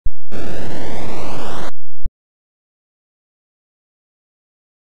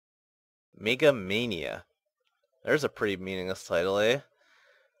Megamania. There's a pretty meaningless title, eh?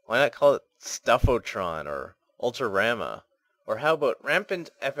 Why not call it Stuffotron or Ultrarama? Or how about Rampant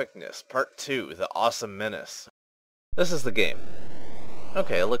Epicness Part 2, The Awesome Menace? This is the game.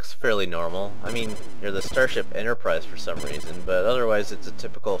 Okay, it looks fairly normal. I mean, you're the Starship Enterprise for some reason, but otherwise it's a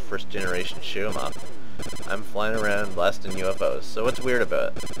typical first-generation shoot-'em-up. I'm flying around blasting UFOs, so what's weird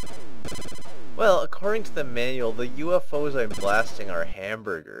about it? Well, according to the manual, the UFOs I'm blasting are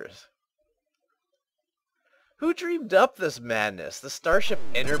hamburgers. Who dreamed up this madness? The Starship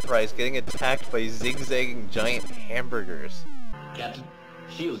Enterprise getting attacked by zigzagging giant hamburgers. Captain,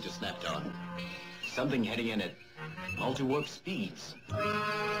 shield just snapped on. Something heading in at multi-warp speeds.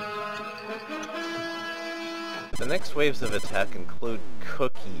 The next waves of attack include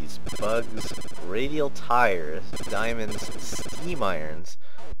cookies, bugs, radial tires, diamonds, steam irons,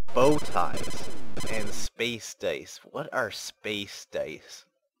 bow ties, and space dice. What are space dice?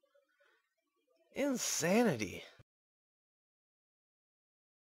 Insanity.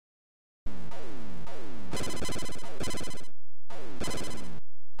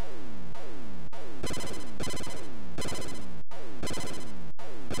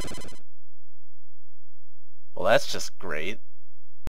 Well, that's just great.